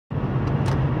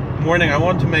Morning. I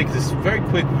want to make this very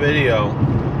quick video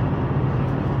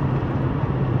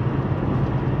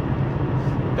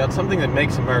about something that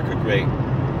makes America great.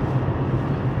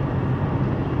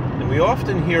 And we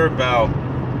often hear about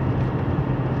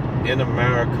in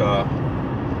America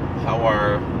how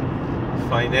our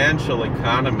financial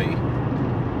economy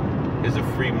is a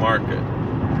free market.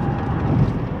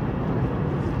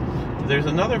 There's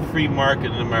another free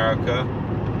market in America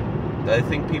that I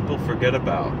think people forget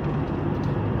about.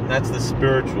 And that's the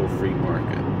spiritual free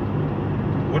market.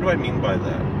 What do I mean by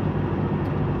that?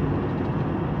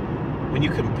 When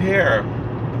you compare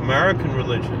American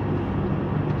religion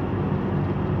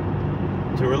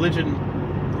to religion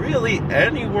really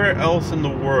anywhere else in the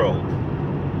world,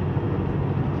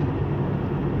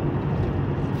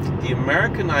 the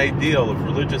American ideal of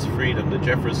religious freedom, the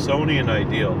Jeffersonian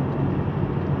ideal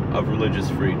of religious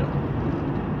freedom,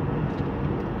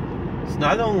 it's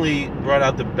not only brought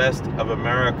out the best of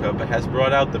America, but has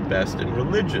brought out the best in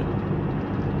religion.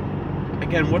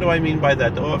 Again, what do I mean by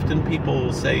that? Often people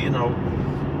will say,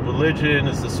 religion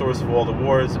is the source of all the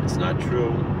wars. It's not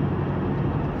true.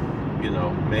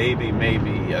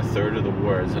 Maybe a third of the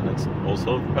wars, and it's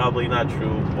also probably not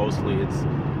true. Mostly it's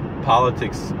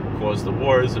politics cause the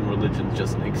wars, and religion's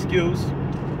just an excuse.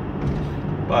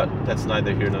 But that's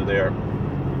neither here nor there.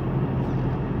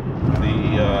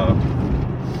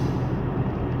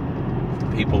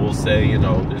 People will say,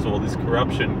 there's all this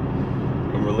corruption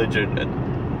in religion and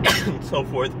so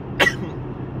forth.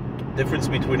 Difference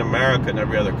between America and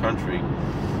every other country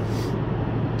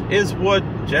is what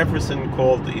Jefferson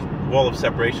called the wall of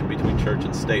separation between church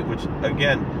and state, which,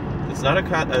 again, it's not a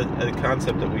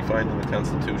concept that we find in the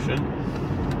Constitution,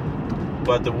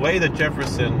 but the way that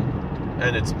Jefferson,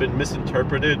 and it's been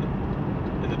misinterpreted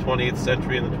in the 20th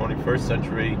century and the 21st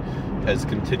century, has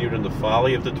continued in the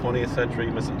folly of the 20th century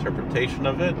misinterpretation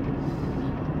of it.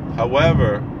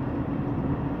 However,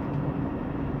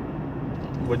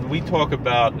 when we talk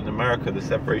about in America the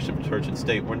separation of church and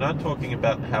state, we're not talking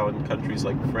about how in countries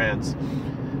like France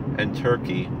and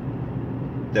Turkey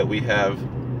that we have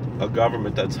a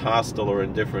government that's hostile or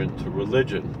indifferent to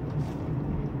religion.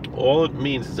 All it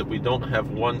means is that we don't have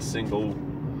one single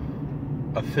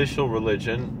official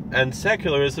religion, and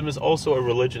secularism is also a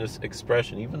religious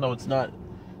expression. Even though it's not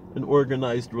an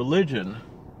organized religion,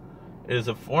 it is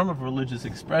a form of religious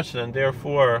expression, and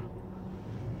therefore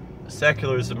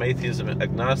secularism, atheism,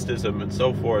 agnosticism, and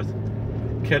so forth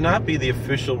cannot be the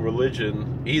official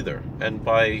religion either. And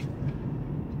by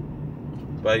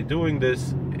doing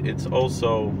this, it's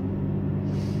also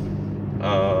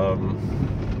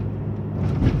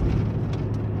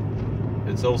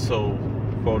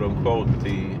quote unquote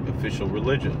the official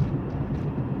religion,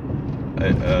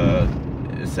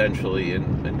 essentially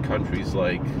in countries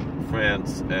like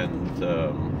France and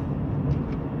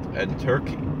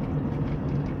Turkey,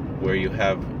 where you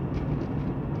have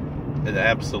an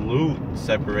absolute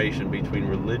separation between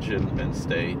religion and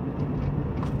state.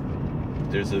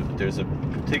 There's a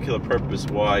particular purpose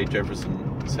why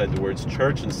Jefferson said the words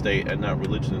church and state and not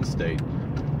religion and state,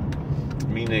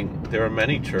 meaning there are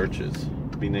many churches,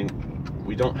 meaning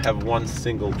we don't have one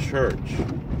single church.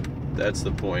 That's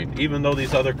the point. Even though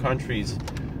these other countries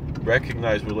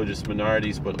recognize religious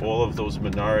minorities, but all of those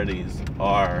minorities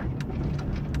are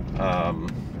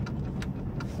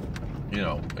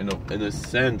in a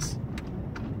sense,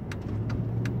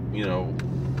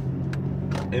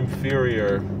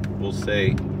 inferior, we'll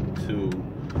say, to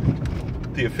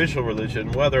the official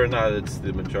religion, whether or not it's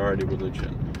the majority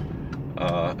religion.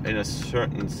 In a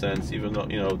certain sense, even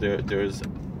though, there's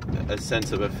a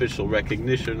sense of official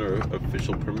recognition or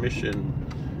official permission,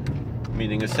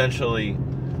 meaning essentially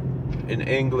in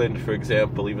England, for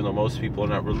example, even though most people are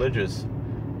not religious,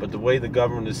 but the way the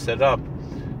government is set up,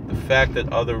 the fact that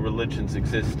other religions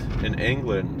exist in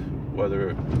England,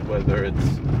 whether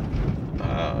it's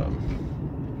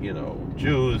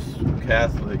Jews,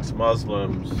 Catholics,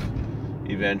 Muslims,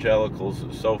 evangelicals,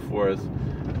 and so forth,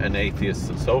 and atheists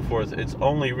and so forth, it's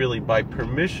only really by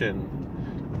permission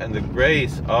and the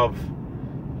grace of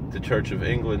the Church of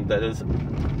England that is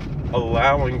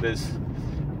allowing this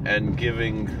and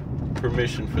giving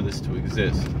permission for this to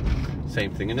exist.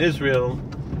 Same thing in Israel,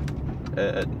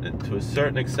 to a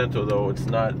certain extent, although it's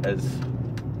not as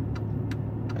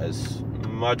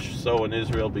much so in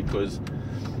Israel, because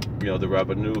the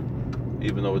Rabbanut,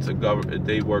 even though it's a government,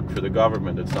 they work for the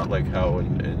government. It's not like how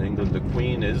in England the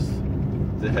Queen is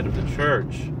the head of the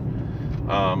church.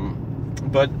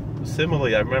 But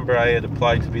similarly, I remember I had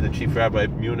applied to be the chief rabbi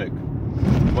of Munich.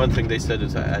 One thing they said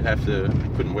is I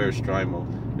couldn't wear a shtreimel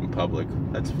in public.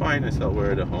 That's fine. I said I'll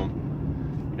wear it at home.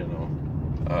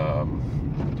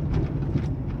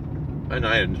 and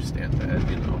I understand that,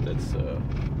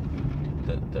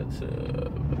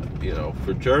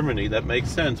 for Germany that makes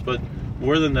sense. But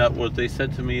more than that, what they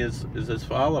said to me is as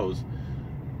follows: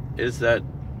 is that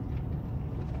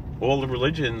all the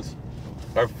religions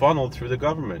are funneled through the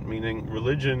government, meaning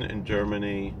religion in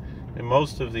Germany and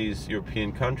most of these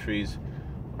European countries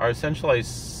are essentially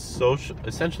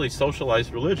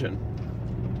socialized religion.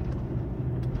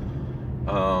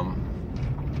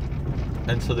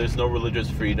 And so there's no religious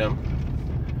freedom,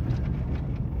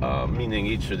 meaning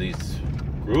each of these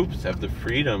groups have the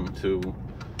freedom to,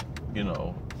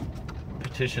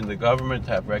 petition the government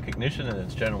to have recognition, and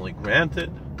it's generally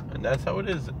granted, and that's how it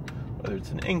is. Whether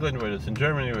it's in England, whether it's in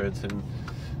Germany,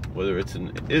 whether it's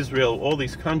in Israel, all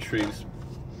these countries,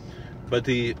 but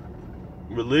the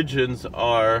religions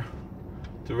are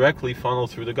directly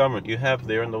funneled through the government. You have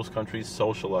there in those countries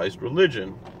socialized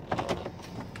religion.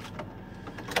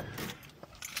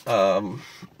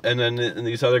 And then in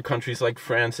these other countries like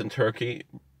France and Turkey,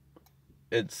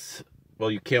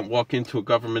 you can't walk into a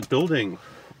government building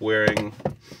wearing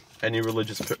any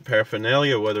religious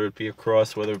paraphernalia, whether it be a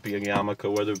cross, whether it be a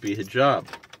yarmulke, whether it be hijab.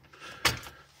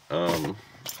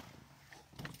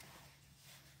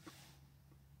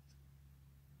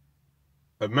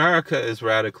 America is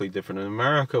radically different. In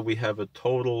America, we have a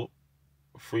total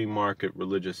free market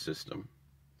religious system.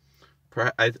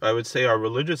 I would say our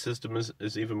religious system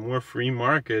is even more free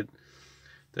market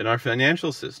than our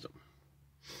financial system.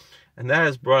 And that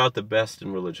has brought out the best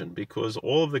in religion, because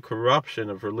all of the corruption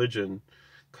of religion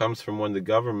comes from when the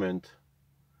government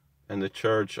and the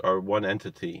church are one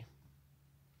entity.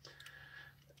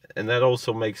 And that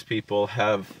also makes people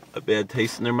have a bad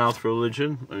taste in their mouth for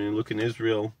religion. I mean, look in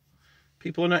Israel.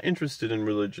 People are not interested in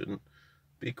religion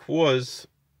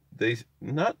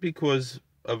not because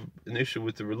of an issue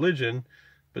with the religion,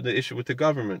 but the issue with the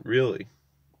government, really.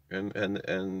 And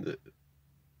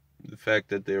the fact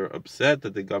that they're upset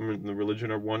that the government and the religion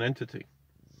are one entity.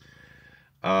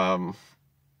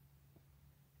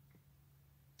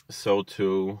 So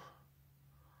to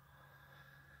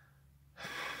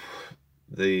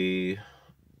the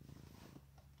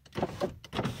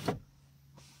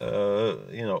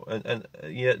and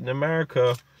yet in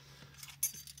America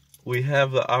we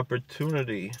have the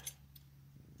opportunity,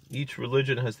 each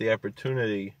religion has the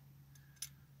opportunity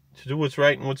to do what's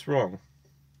right and what's wrong.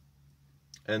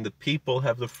 And the people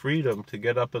have the freedom to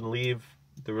get up and leave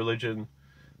the religion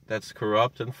that's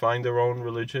corrupt and find their own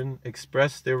religion,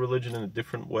 express their religion in a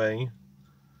different way.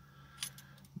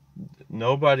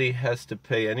 Nobody has to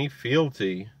pay any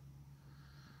fealty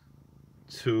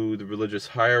to the religious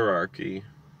hierarchy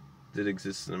that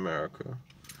exists in America.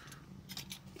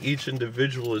 Each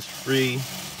individual is free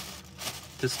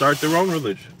to start their own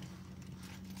religion,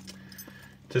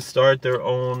 to start their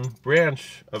own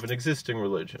branch of an existing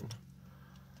religion.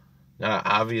 Now,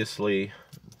 obviously,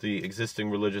 the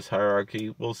existing religious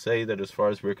hierarchy will say that as far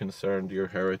as we're concerned, you're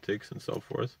heretics and so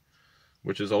forth,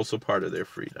 which is also part of their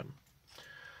freedom.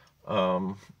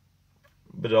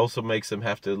 But it also makes them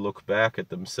have to look back at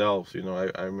themselves.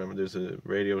 I remember there's a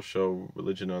radio show,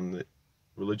 Religion on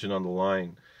the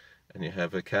Line, and you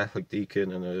have a Catholic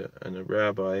deacon and a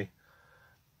rabbi,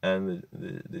 and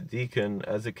the deacon,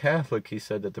 as a Catholic, he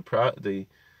said that the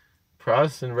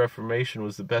Protestant Reformation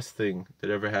was the best thing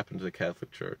that ever happened to the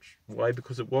Catholic Church. Why?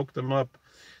 Because it woke them up.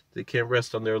 They can't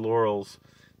rest on their laurels.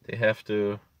 They have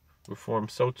to reform.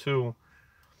 So too,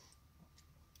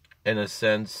 in a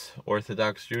sense,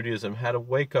 Orthodox Judaism had a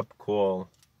wake-up call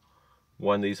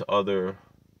when these other,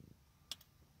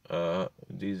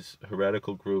 these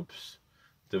heretical groups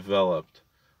developed,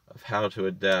 of how to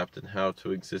adapt and how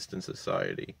to exist in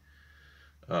society.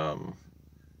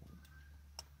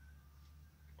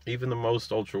 Even the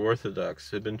most ultra-Orthodox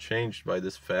have been changed by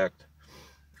this fact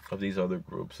of these other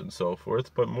groups and so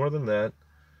forth. But more than that,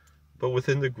 but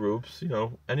within the groups,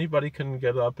 anybody can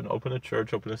get up and open a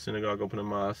church, open a synagogue, open a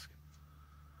mosque,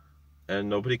 and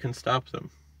nobody can stop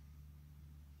them,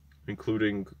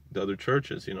 including the other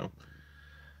churches,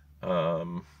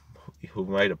 who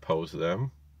might oppose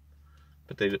them,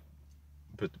 but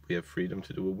we have freedom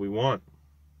to do what we want,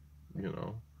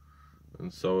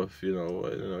 And so if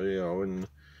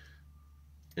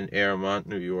in Airmont,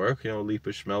 New York,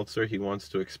 Lipa Schmelzer, he wants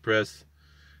to express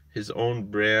his own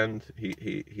brand.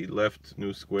 He left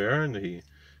New Square and he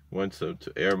went to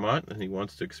Airmont, and he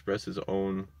wants to express his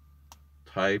own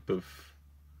type of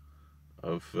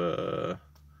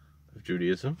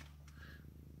Judaism,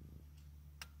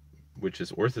 which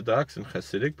is Orthodox and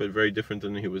Hasidic, but very different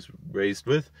than he was raised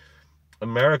with.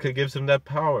 America gives him that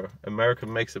power. America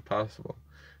makes it possible.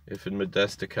 If in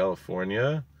Modesto,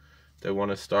 California, they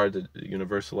want to start the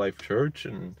Universal Life Church,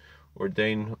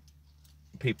 ordain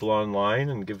people online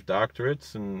and give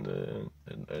doctorates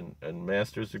and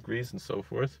master's degrees and so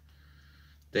forth.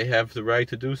 They have the right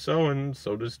to do so, and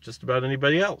so does just about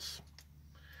anybody else.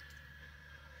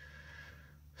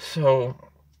 So,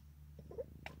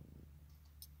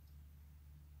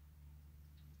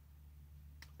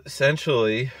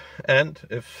 essentially, and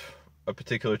if a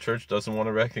particular church doesn't want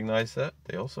to recognize that,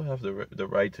 they also have the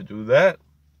right to do that.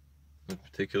 If a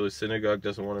particular synagogue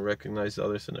doesn't want to recognize the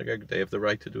other synagogue, they have the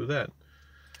right to do that.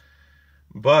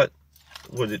 But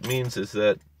what it means is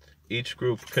that each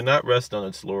group cannot rest on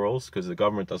its laurels because the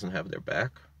government doesn't have their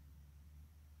back,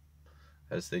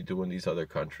 as they do in these other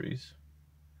countries.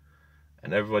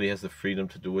 And everybody has the freedom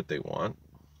to do what they want.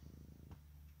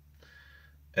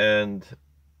 And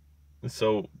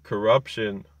so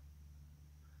corruption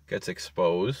gets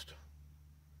exposed,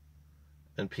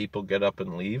 and people get up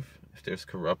and leave if there's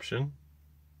corruption.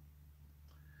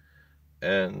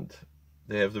 And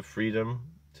they have the freedom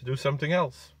to do something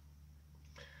else.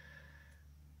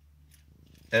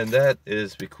 And that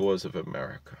is because of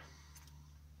America.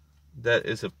 That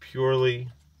is a purely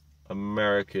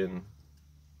American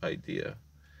idea.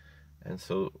 And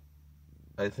so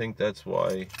I think that's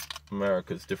why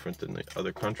America is different than the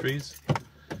other countries.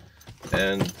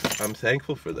 And I'm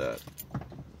thankful for that.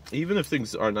 Even if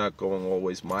things are not going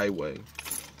always my way,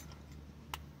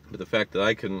 but the fact that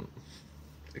I can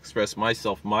express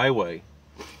myself my way,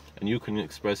 and you can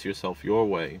express yourself your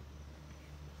way,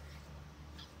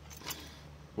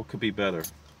 what could be better?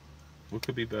 What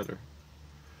could be better?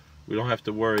 We don't have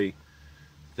to worry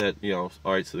that,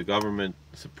 all right, so the government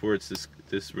supports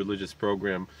this religious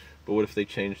program, but what if they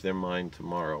change their mind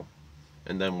tomorrow?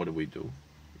 And then what do we do?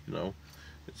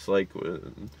 It's like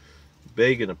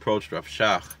Begin approached Rav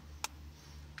Shach,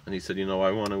 and he said,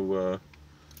 I want to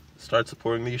start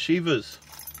supporting the yeshivas.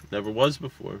 Never was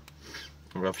before.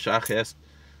 And Rav Shach asked,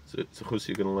 Rav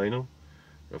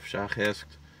Shach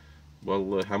asked,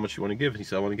 well, how much you want to give? And he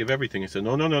said, I want to give everything. He said,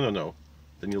 no.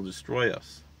 Then you'll destroy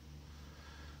us.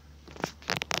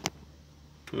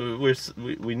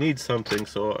 We need something,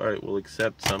 so all right, we'll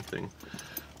accept something,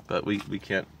 but we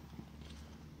can't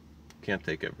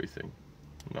take everything.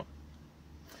 No.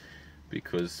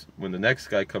 Because when the next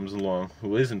guy comes along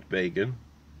who isn't Begin,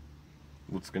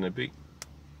 what's going to be?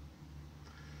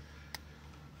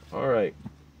 All right.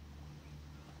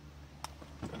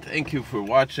 Thank you for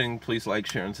watching. Please like,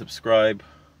 share, and subscribe.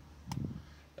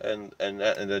 And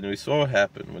then we saw what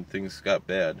happened when things got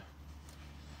bad,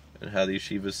 and how the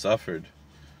yeshivas suffered.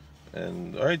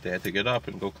 And all right, they had to get up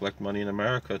and go collect money in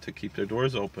America to keep their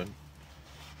doors open,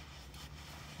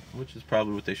 which is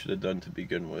probably what they should have done to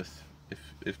begin with,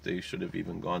 if they should have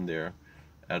even gone there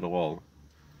at all,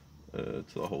 to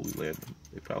the Holy Land.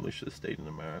 They probably should have stayed in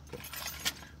America.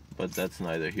 But that's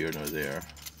neither here nor there.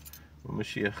 When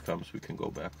Mashiach comes, we can go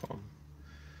back home.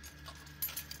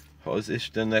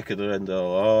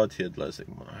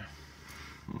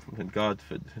 And God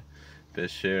for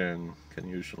Besher and Kan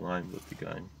Yerushalayim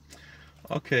Lutigain.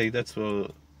 Okay, that's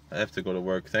all. I have to go to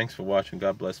work. Thanks for watching.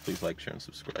 God bless. Please like, share, and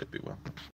subscribe. Be well.